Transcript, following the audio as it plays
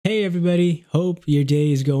Hey everybody, hope your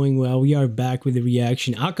day is going well. We are back with a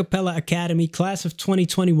reaction. Acapella Academy, class of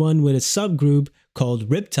 2021 with a subgroup called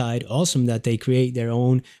RIPTIDE. Awesome that they create their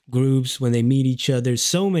own groups when they meet each other.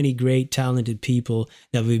 So many great talented people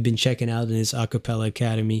that we've been checking out in this Acapella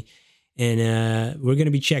Academy. And we're going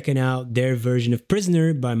to be checking out their version of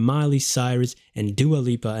Prisoner by Miley, Cyrus, and Dua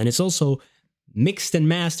Lipa. And it's also mixed and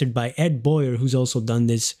mastered by Ed Boyer, who's also done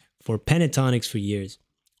this for Pentatonics for years.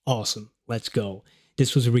 Awesome. Let's go.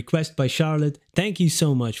 This was a request by Charlotte. Thank you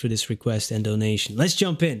so much for this request and donation. Let's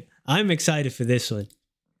jump in. I'm excited for this one.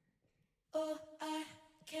 Oh, I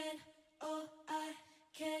can, oh, I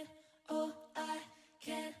can, oh, I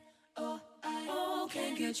can, oh, I oh,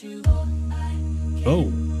 can't get you. Oh, I can,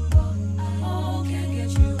 oh, can't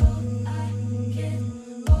get you. Oh, I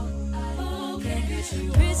can, oh, I can't get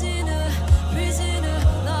you. Prisoner, prisoner,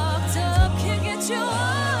 locked up, can't get you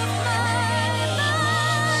off my mind.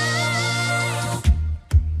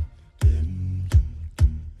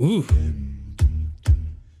 Ooh.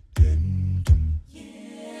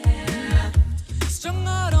 Yeah. Strung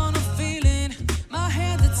out on a feeling, my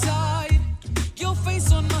hands are tied, your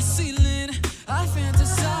face on my ceiling, I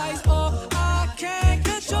fantasize, oh, I can't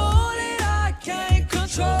control it, I can't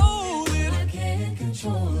control it, I can't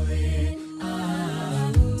control it,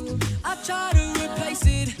 I try to replace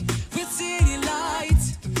it with city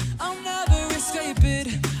lights, I'll never escape it,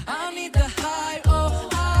 I need the high, oh,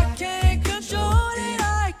 I can't control it,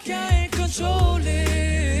 I can't control it.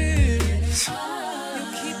 You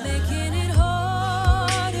keep making it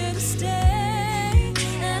harder to stay,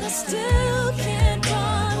 and I still can't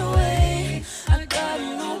run away. I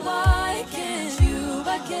gotta know why can't you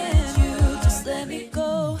just let me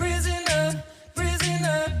go? Prisoner,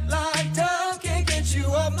 prisoner, locked up, can't get you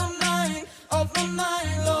off my mind,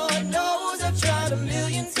 Lord knows I've tried a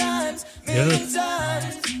million times,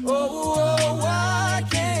 oh, why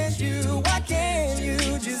can't you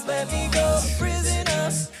just let me go?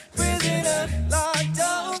 Prisoner, prisoner, locked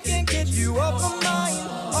up, can't get you off my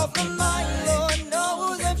mind, Lord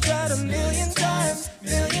knows I've tried a million times,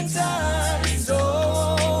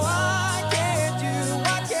 oh, why can't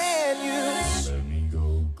you let me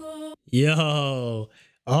go? Yo,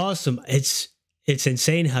 awesome. It's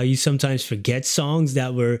insane how you sometimes forget songs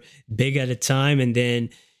that were big at a time and then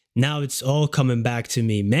now it's all coming back to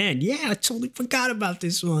me. Man, yeah, I totally forgot about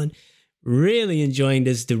this one. Really enjoying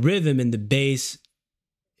this. The rhythm and the bass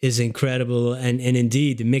is incredible, and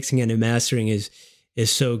indeed the mixing and the mastering is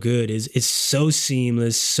so good. It's so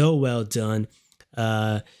seamless, so well done.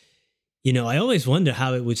 You know, I always wonder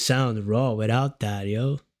how it would sound raw without that,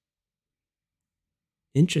 yo.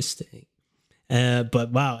 Interesting.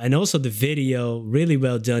 But wow, and also the video, really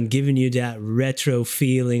well done, giving you that retro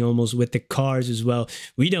feeling almost with the cars as well.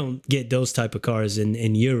 We don't get those type of cars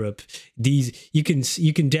in Europe. These you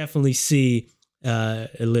can definitely see a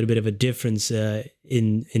little bit of a difference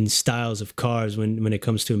in styles of cars when it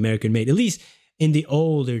comes to American made, at least in the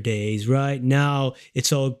older days. Right now,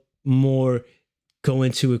 it's all more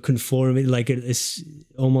going to a conformity, like it's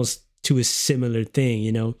almost to a similar thing.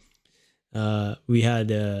 You know, we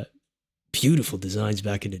had. Beautiful designs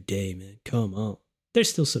back in the day, man. Come on. There's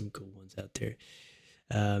still some cool ones out there.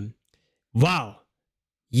 Wow.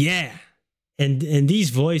 Yeah. And these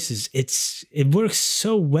voices, it works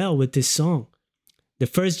so well with this song. The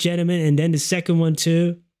first gentleman and then the second one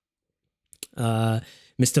too. Mr.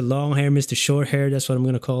 Long Hair, Mr. Short Hair, that's what I'm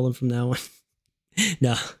going to call him from now on.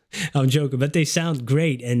 No, I'm joking, but they sound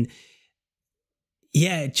great. And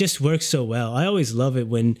yeah, it just works so well. I always love it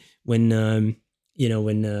when you know,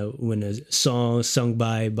 when a song sung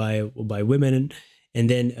by women and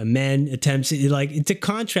then a man attempts it, like, it's a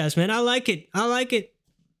contrast, man. I like it.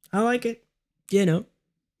 You know,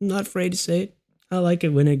 I'm not afraid to say it. I like it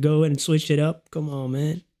when they go and switch it up. Come on,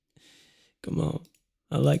 man. Come on.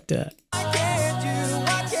 I like that.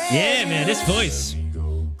 Yeah, man, this voice.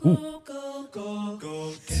 Ooh.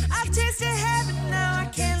 I've tasted heaven, now I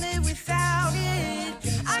can't live without it.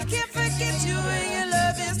 I can't forget you when your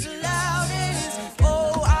love is the loudest.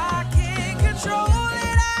 Oh, I can't control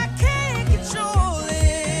it, I can't control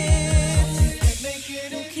it.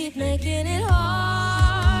 You keep making it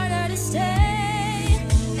harder to stay,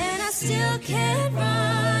 and I still can't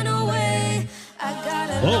run away. I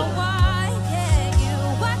gotta know why can't you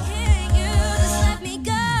just let me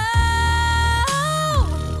go?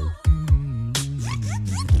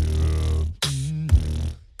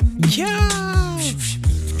 Yeah.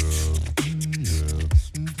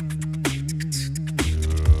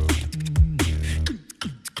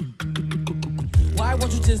 Why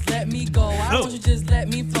won't you just let me go? Why won't you just let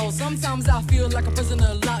me flow? Sometimes I feel like a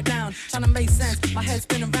prisoner locked down, trying to make sense. My head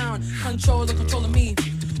spinning around, controlling me.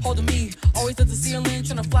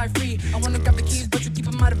 wife free. I wanna grab the keys, but you keep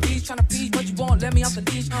them out of reach. Tryna feed, but you won't let me off the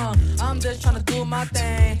leash. I'm just tryna do my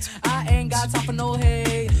thing. I ain't got time for no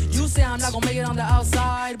hate. You say I'm not gonna make it on the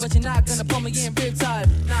outside, but you're not gonna pull me in RIPTIDE.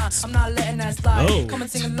 Nah, I'm not letting that slide. Oh. Come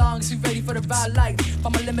and sing along if you ready for the ride. Like,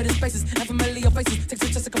 find my limited spaces and familiar faces. Takes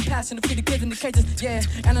just a compassion to feed the kids in the cages. Yeah,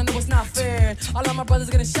 and I know it's not fair. All of my brothers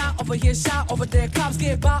getting shot over here, shot over there. Cops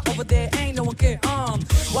get by over there, ain't no one care.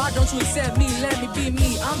 Why don't you accept me? Let me be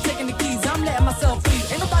me. I'm taking the keys, I'm letting myself free.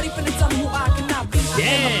 Ain't nobody finna tell me who I cannot be. I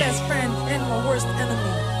am my best friend and my worst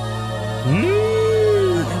enemy. I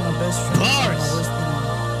am my best friend and my worst enemy.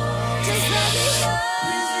 Just let me go.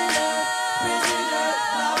 Prisoner,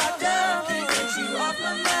 locked down. Can't get you off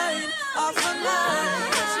my mind, off my mind.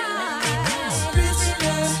 Prisoner,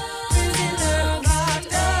 locked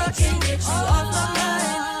down. Can't get you off my mind,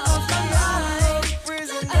 off my mind.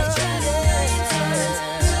 I've tried it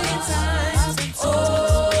million times. Oh,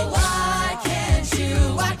 why can't you?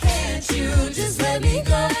 Why can't you just let me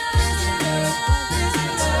go?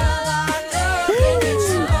 Prisoner, locked down. Can't get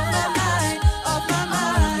you off my mind, off my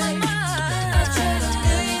mind. I've tried it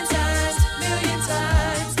million times.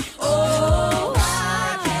 Oh,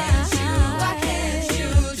 why can't you? Why can't you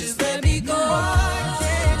just let me go? Why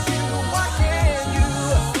can't you? Why can't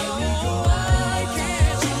you? Why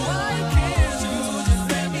can't you? Why can't you just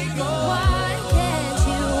let me go? Why can't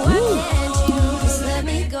you? Why can't you just let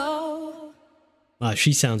me go? Wow,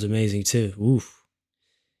 she sounds amazing too. Oof.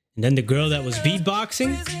 And then the girl that was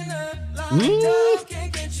beatboxing. Ooh.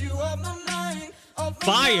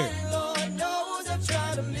 Fire.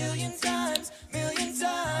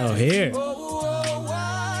 Oh, here.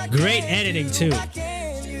 Great editing too.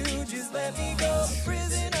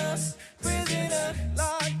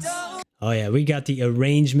 Oh yeah, we got the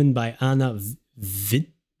arrangement by Anna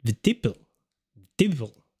Vitipel.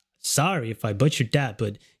 Sorry if I butchered that,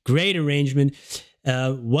 but great arrangement.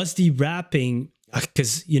 Was the rapping,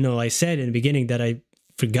 because you know I said in the beginning that I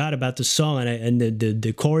forgot about the song and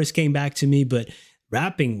the chorus came back to me, but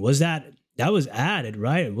rapping, was that was added,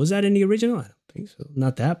 right? Was that in the original? I don't think so.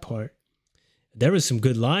 Not that part. There was some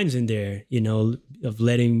good lines in there, you know, of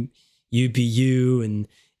letting you be you, and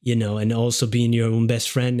you know, and also being your own best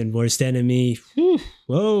friend and worst enemy. Whew.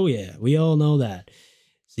 Oh yeah, we all know that.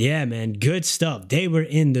 So, yeah, man, good stuff. They were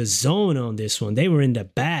in the zone on this one. They were in the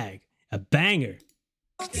bag. A banger.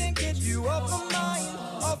 Can't get you off my mind,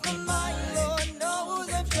 off my mind. Lord knows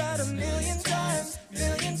I've tried a million times,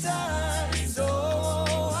 million times. Oh,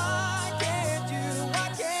 why can't you?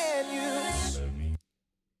 Why can't you?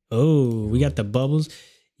 Oh, we got the bubbles.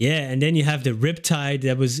 Yeah, and then you have the RIPTIDE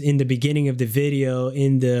that was in the beginning of the video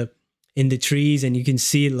in the trees, and you can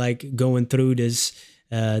see it like going through this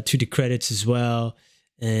to the credits as well.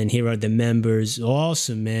 And here are the members.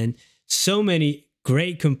 Awesome, man. So many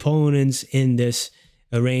great components in this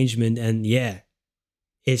arrangement, and yeah,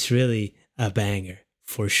 it's really a banger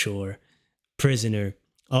for sure. Prisoner,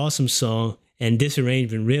 awesome song, and this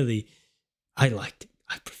arrangement really, I liked it.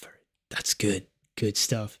 I prefer it. That's good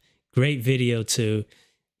stuff. Great video too.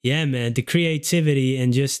 Yeah, man, the creativity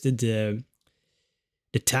and just the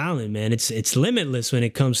talent, man, it's limitless when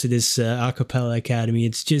it comes to this Acapella Academy.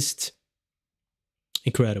 It's just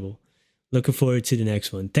incredible. Looking forward to the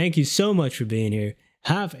next one. Thank you so much for being here.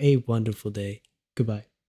 Have a wonderful day. Goodbye.